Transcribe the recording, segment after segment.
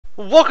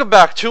Welcome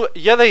back to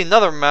yet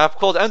another map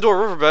called Endor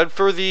Riverbed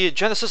for the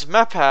Genesis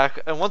map pack.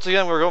 And once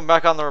again, we're going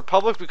back on the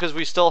Republic because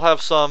we still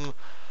have some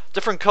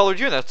different colored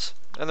units.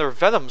 And they're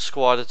Venom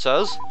squad, it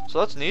says. So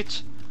that's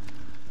neat.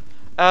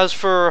 As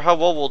for how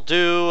well we'll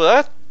do,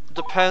 that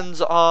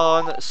depends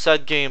on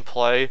said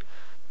gameplay.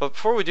 But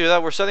before we do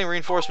that, we're setting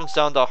reinforcements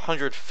down to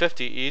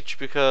 150 each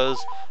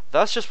because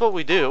that's just what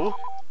we do.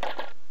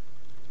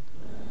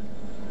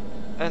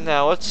 And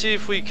now, let's see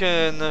if we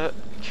can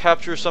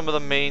capture some of the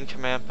main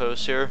command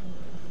posts here.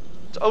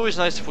 It's always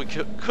nice if we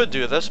could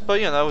do this,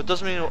 but you know, it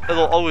doesn't mean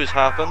it'll always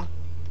happen.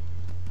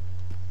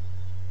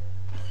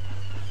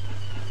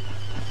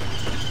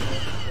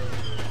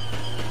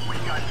 We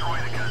got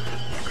Troika.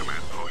 The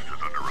command post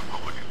is under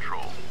Republic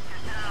control.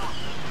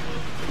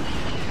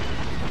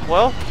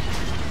 Well,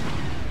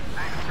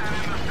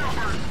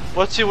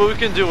 let's see what we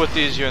can do with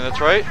these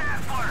units, right?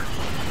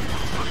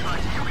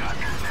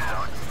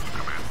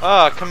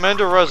 Ah,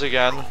 Commander Rez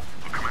again.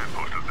 The command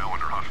post is now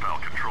under hostile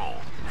control.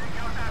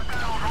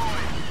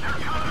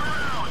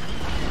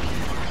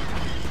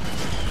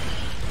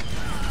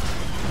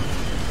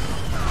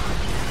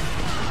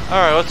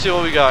 Alright, let's see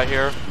what we got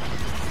here.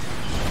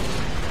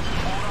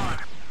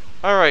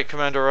 Alright,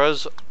 Commander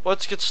Rez,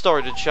 let's get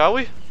started, shall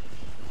we?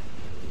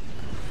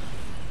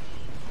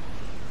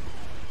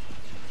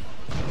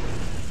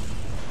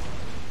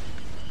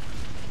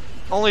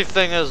 Only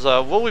thing is,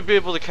 will we be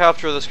able to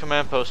capture this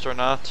command post or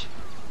not?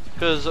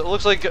 Because it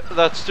looks like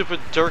that stupid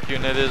Dirk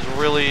unit is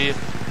really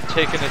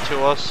taking it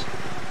to us.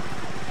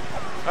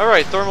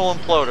 Alright, thermal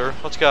imploder.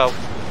 Let's go.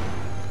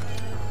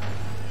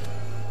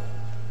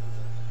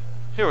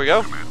 Here we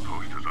go. Command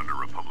post is under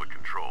Republic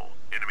control.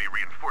 Enemy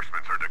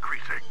reinforcements are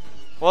decreasing.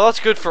 Well, that's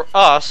good for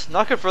us.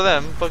 Not good for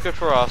them, but good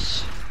for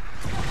us.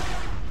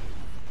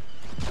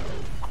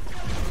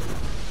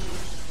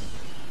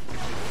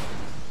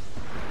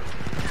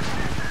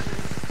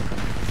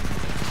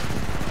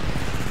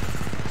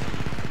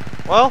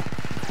 Well,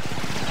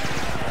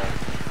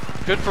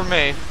 good for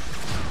me.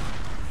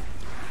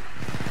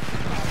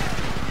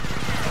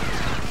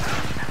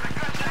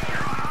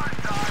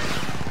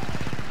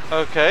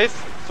 Okay,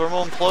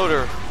 thermal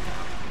imploder.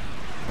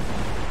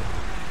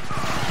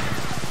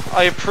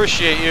 I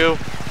appreciate you.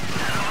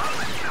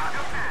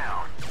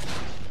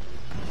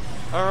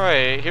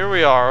 Alright, here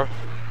we are.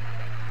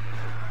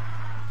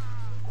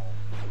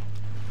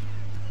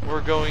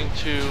 We're going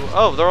to...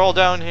 Oh, they're all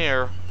down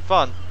here.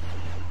 Fun.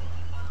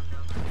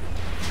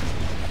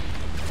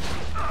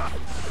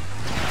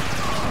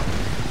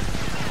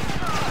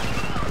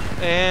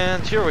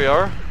 And here we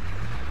are.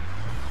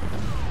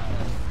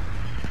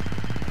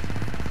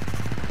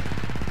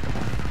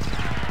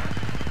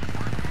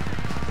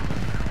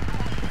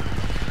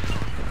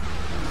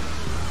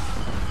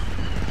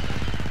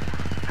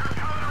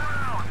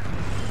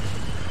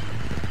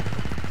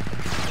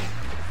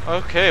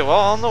 Okay, well,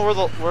 I don't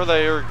know where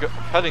they are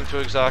heading to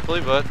exactly,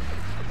 but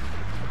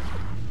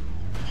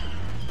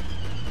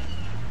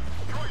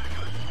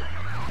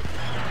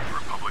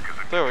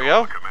there we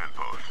go.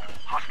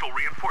 Hostile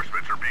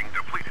reinforcements are being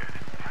depleted.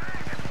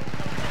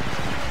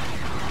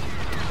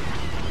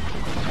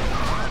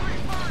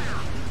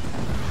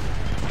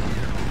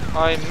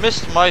 I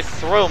missed my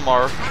throw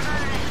mark.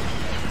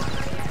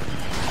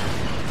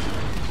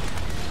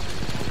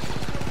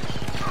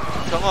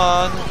 Come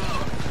on.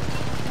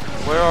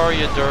 Where are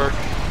you, Dirk?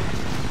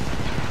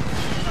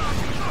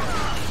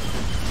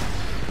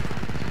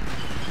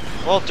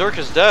 Well, Dirk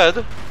is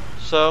dead,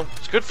 so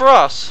it's good for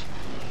us.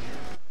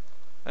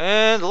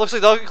 And it looks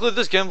like that'll conclude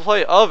this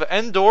gameplay of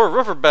Endor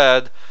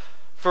Riverbed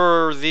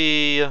for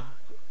the,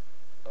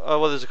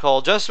 what is it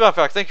called? Genesis map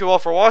pack. Thank you all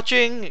for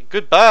watching.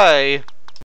 Goodbye.